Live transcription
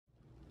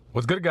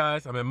What's good,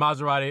 guys? I'm in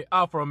Maserati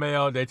Alfa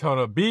Romeo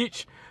Daytona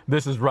Beach.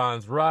 This is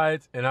Ron's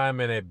Rides, and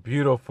I'm in a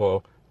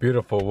beautiful,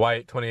 beautiful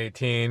white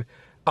 2018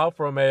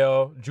 Alfa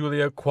Romeo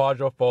Giulia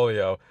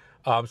Quadrifoglio.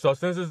 So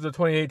since this is the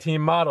 2018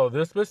 model,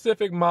 this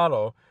specific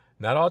model,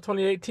 not all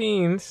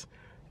 2018s,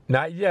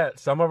 not yet.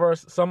 Some are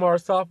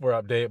software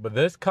update, but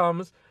this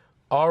comes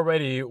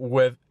already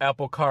with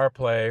Apple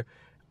CarPlay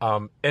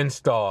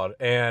installed,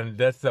 and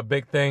that's a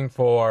big thing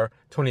for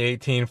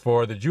 2018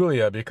 for the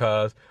Giulia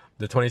because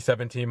the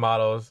 2017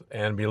 models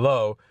and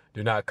below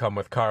do not come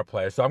with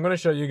CarPlay. So I'm going to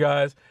show you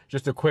guys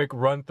just a quick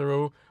run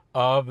through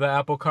of the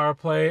Apple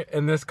CarPlay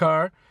in this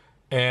car,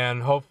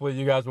 and hopefully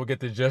you guys will get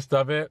the gist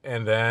of it,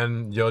 and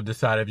then you'll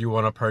decide if you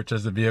want to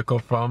purchase the vehicle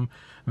from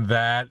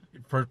that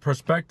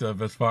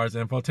perspective as far as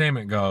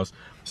infotainment goes.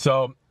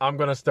 So I'm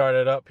going to start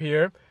it up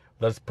here.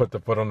 Let's put the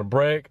foot on the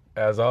brake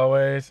as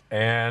always,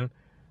 and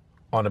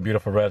on the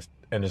beautiful red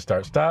engine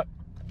start stop,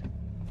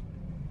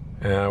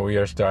 and we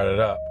are started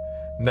up.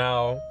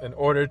 Now, in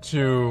order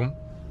to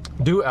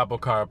do Apple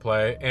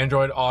CarPlay,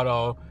 Android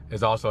Auto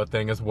is also a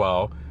thing as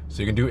well.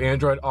 So you can do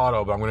Android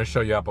Auto, but I'm going to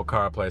show you Apple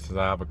CarPlay since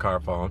I have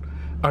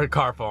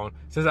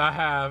since I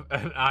have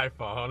an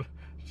iPhone.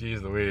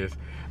 Jeez Louise.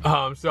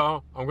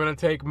 So I'm going to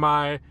take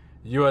my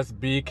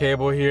USB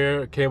cable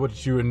here, a cable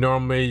that you would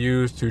normally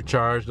use to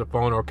charge the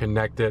phone or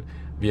connect it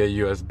via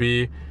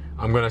USB.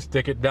 I'm going to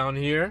stick it down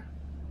here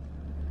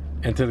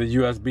into the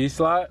USB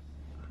slot,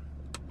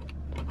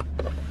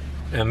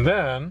 and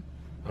then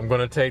I'm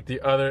going to take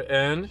the other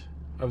end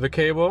of the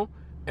cable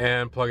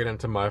and plug it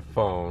into my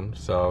phone.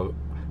 So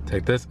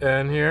take this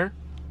end here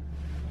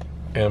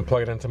and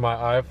plug it into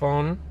my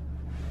iPhone,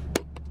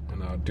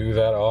 and I'll do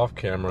that off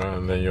camera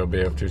and then you'll be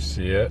able to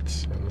see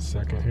it in a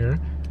second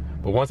here.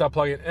 But once I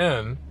plug it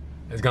in,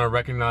 it's going to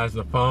recognize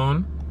the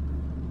phone,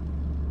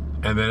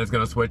 and then it's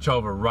going to switch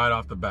over right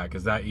off the bat.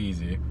 It's that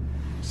easy.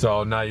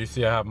 So now you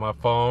see I have my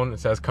phone, it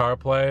says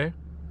CarPlay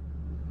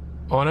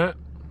on it.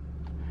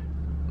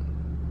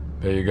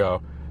 There you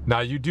go.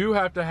 Now you do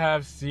have to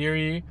have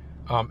Siri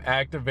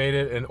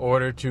activated in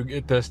order to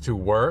get this to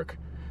work.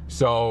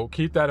 So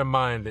keep that in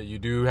mind, that you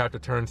do have to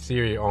turn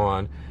Siri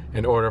on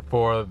in order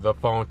for the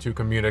phone to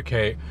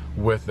communicate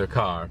with the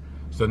car.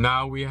 So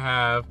now we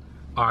have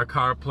our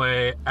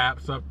CarPlay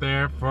apps up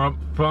there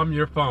from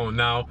your phone.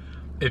 Now,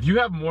 if you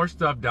have more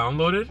stuff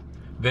downloaded,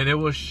 then it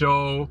will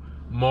show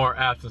more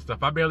apps and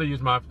stuff. I barely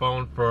use my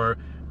phone for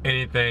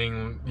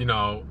anything, you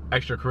know,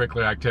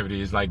 extracurricular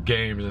activities like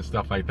games and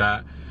stuff like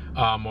that.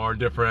 Or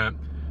different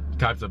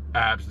types of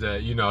apps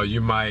that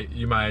you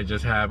might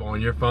just have on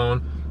your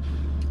phone.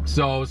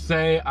 So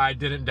say I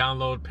didn't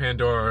download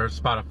Pandora or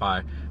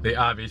Spotify, they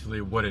obviously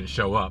wouldn't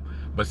show up.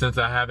 But since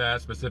I have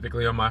that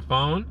specifically on my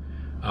phone,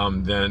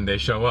 then they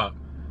show up.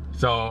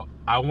 So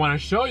I want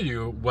to show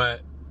you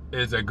what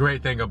is a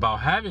great thing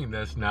about having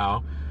this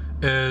now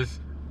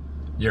is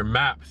your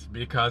maps,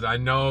 because I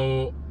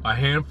know a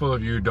handful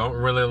of you don't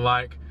really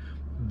like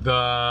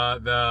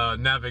the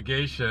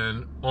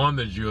navigation on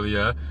the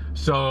Giulia,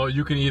 so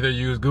you can either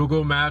use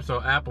Google Maps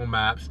or Apple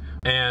Maps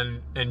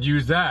and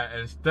use that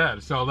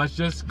instead. So let's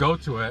just go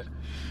to it,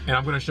 and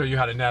I'm going to show you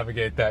how to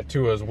navigate that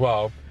too as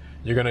well.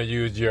 You're going to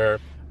use your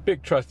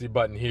big trusty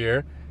button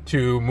here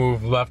to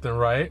move left and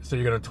right. So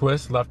you're going to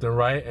twist left and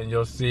right, and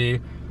you'll see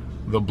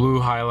the blue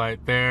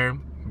highlight there.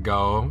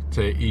 Go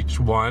to each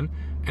one,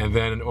 and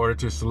then in order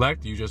to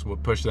select, you just will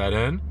push that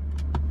in.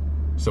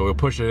 So we'll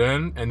push it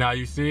in, and now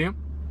you see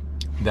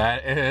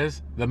that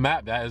is the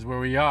map. That is where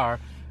we are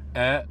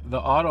at the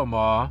Auto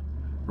Mall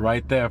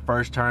right there,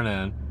 first turn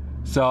in.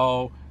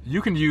 So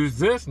you can use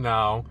this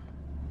now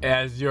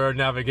as your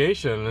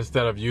navigation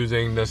instead of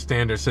using the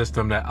standard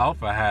system that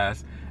Alfa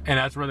has, and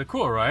that's really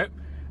cool, right?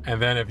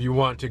 And then if you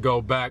want to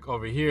go back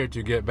over here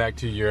to get back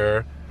to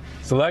your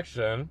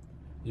selection,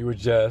 you would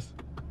just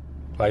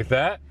like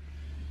that,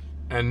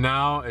 and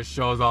now it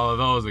shows all of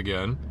those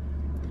again.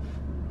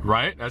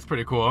 Right, that's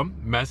pretty cool.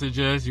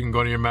 Messages, you can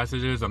go to your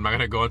messages. I'm not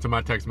gonna go into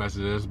my text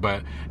messages,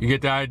 but you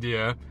get the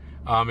idea.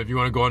 If you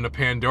wanna go into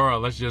Pandora,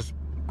 let's just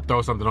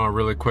throw something on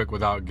really quick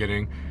without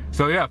getting,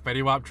 so yeah,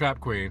 Fetty Wap Trap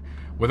Queen.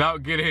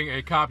 Without getting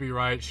a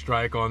copyright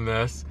strike on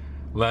this,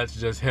 let's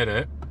just hit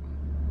it.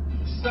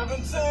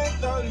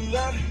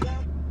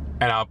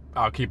 And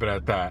I'll keep it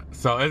at that.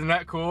 So isn't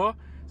that cool?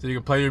 So you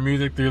can play your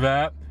music through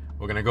that.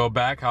 We're gonna go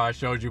back how I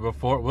showed you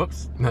before.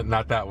 Whoops,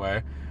 not that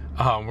way.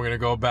 We're gonna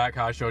go back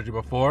how I showed you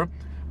before.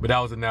 But that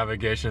was the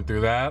navigation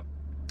through that.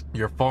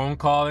 Your phone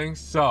calling.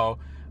 So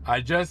I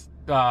just,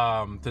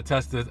 to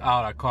test this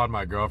out, I called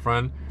my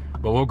girlfriend.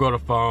 But we'll go to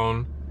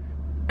phone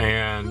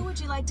and... Who would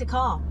you like to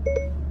call?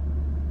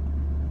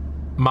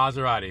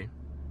 Maserati.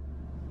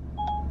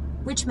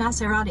 Which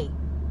Maserati?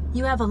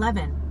 You have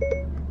 11.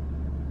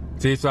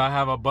 See, so I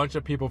have a bunch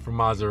of people from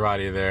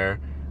Maserati there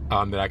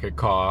that I could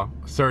call.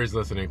 Suri's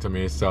listening to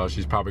me, so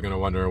she's probably going to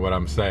wonder what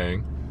I'm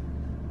saying.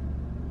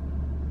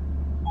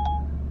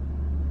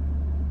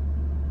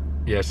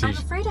 Yeah, see. I'm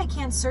afraid I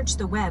can't search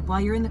the web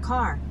while you're in the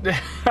car.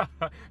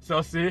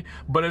 So see,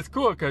 but it's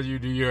cool because you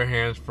do your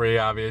hands-free,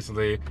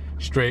 obviously,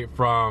 straight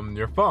from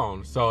your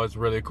phone. So it's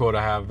really cool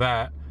to have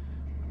that.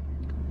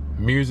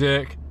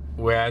 Music,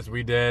 whereas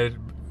we did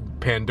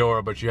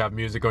Pandora, but you have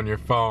music on your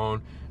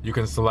phone. You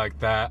can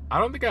select that. I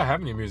don't think I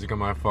have any music on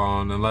my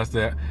phone unless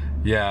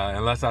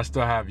I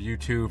still have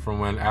YouTube from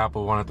when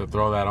Apple wanted to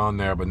throw that on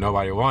there, but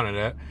nobody wanted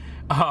it.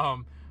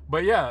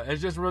 But yeah,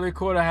 it's just really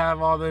cool to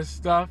have all this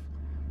stuff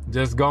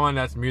just going.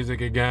 That's music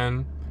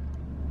again.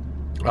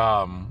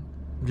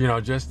 You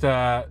know, just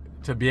to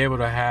be able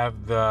to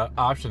have the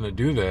option to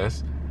do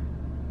this,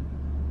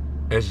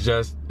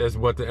 it's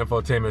what the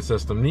infotainment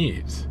system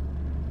needs.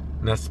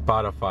 And that's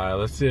Spotify.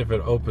 Let's see if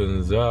it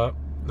opens up.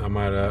 I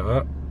might have,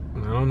 I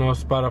don't know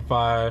if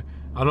Spotify,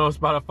 I know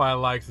Spotify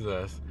likes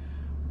this,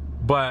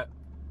 but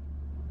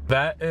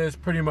that is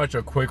pretty much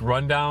a quick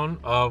rundown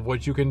of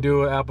what you can do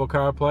with Apple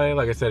CarPlay.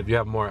 Like I said, if you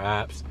have more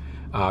apps,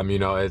 you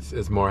know,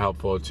 it's more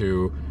helpful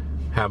to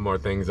have more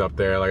things up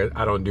there. Like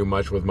I don't do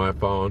much with my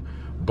phone,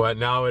 but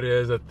now it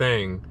is a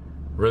thing.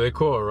 Really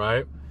cool,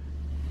 right?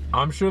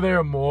 I'm sure there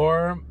are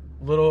more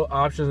little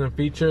options and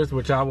features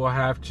which I will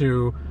have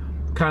to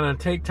kind of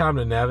take time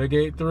to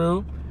navigate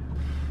through.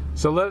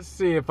 So let's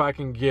see if I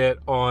can get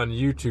on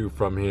YouTube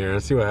from here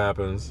and see what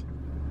happens.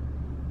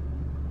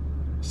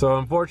 So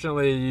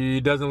unfortunately,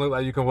 it doesn't look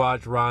like you can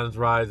watch Ron's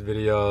Rides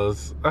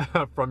videos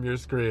from your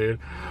screen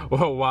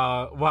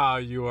while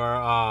you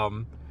are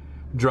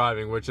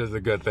driving, which is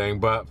a good thing.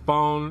 But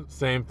phone,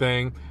 same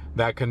thing,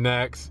 that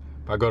connects.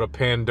 If I go to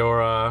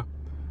Pandora,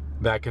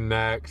 that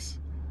connects.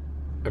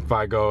 If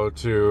I go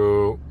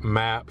to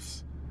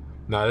Maps,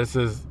 now this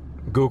is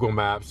Google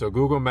Maps, so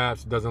Google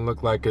Maps doesn't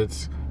look like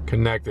it's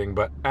connecting,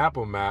 but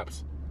Apple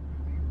Maps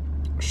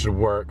should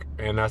work,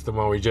 and that's the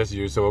one we just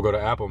used. So we'll go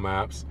to Apple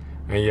Maps,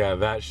 and yeah,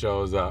 that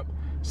shows up.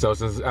 So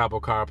since it's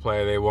Apple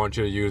CarPlay, they want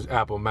you to use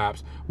Apple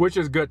Maps, which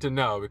is good to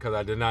know because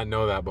I did not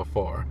know that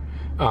before.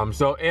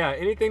 So yeah,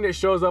 anything that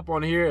shows up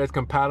on here is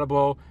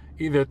compatible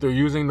either through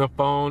using the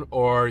phone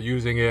or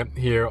using it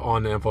here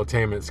on the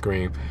infotainment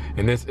screen.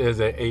 And this is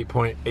a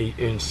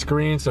 8.8-inch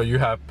screen, so you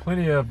have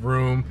plenty of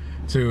room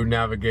to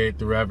navigate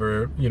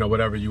through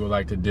whatever you would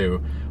like to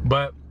do.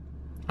 But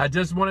I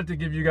just wanted to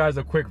give you guys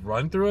a quick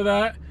run through of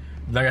that.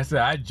 Like I said,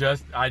 I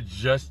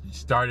just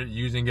started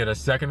using it a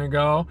second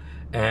ago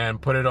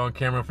and put it on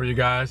camera for you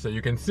guys so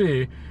you can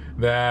see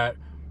that,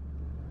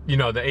 you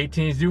know, the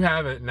 18s do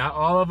have it. Not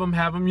all of them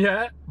have them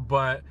yet,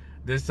 but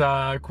this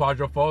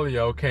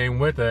Quadrifoglio came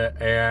with it,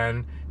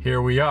 and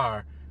here we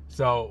are.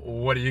 So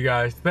what do you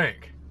guys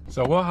think?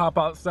 So we'll hop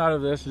outside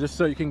of this just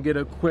so you can get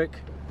a quick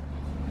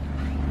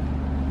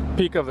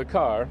peek of the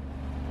car.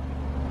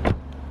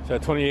 So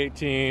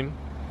 2018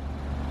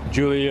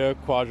 Giulia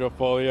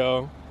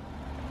Quadrifoglio.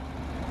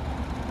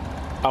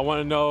 I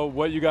want to know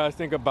what you guys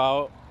think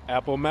about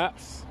Apple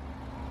Maps,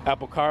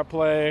 Apple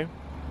CarPlay,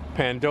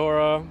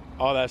 Pandora,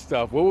 all that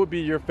stuff. What would be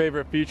your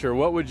favorite feature?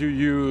 What would you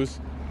use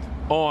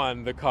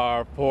on the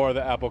car for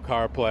the Apple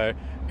CarPlay?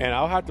 And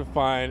I'll have to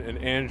find an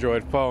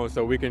Android phone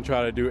so we can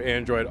try to do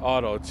Android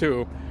Auto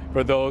too.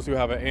 For those who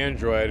have an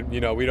Android,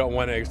 you know, we don't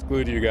want to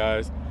exclude you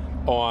guys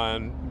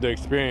on the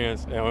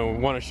experience, and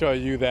we want to show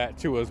you that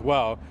too as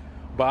well.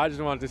 But I just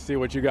wanted to see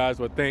what you guys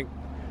would think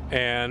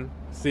and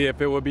see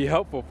if it would be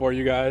helpful for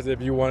you guys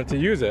if you wanted to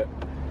use it.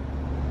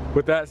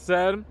 With that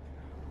said,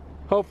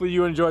 hopefully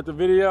you enjoyed the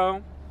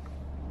video.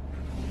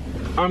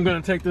 I'm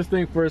gonna take this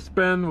thing for a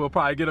spin. We'll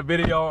probably get a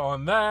video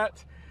on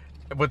that.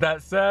 With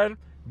that said,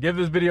 give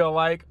this video a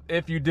like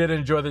if you did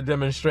enjoy the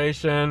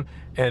demonstration,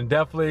 and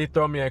definitely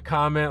throw me a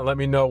comment. Let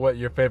me know what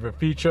your favorite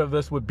feature of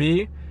this would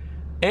be,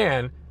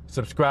 and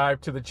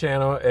subscribe to the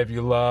channel if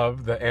you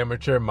love the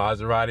amateur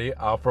Maserati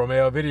Alfa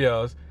Romeo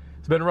videos.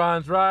 It's been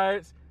Ron's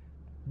Rides.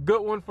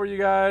 Good one for you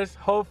guys,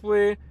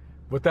 hopefully.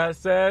 With that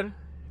said,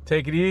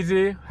 take it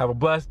easy. Have a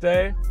blessed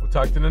day. We'll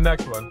talk to you in the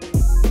next one.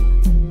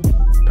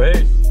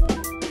 Peace.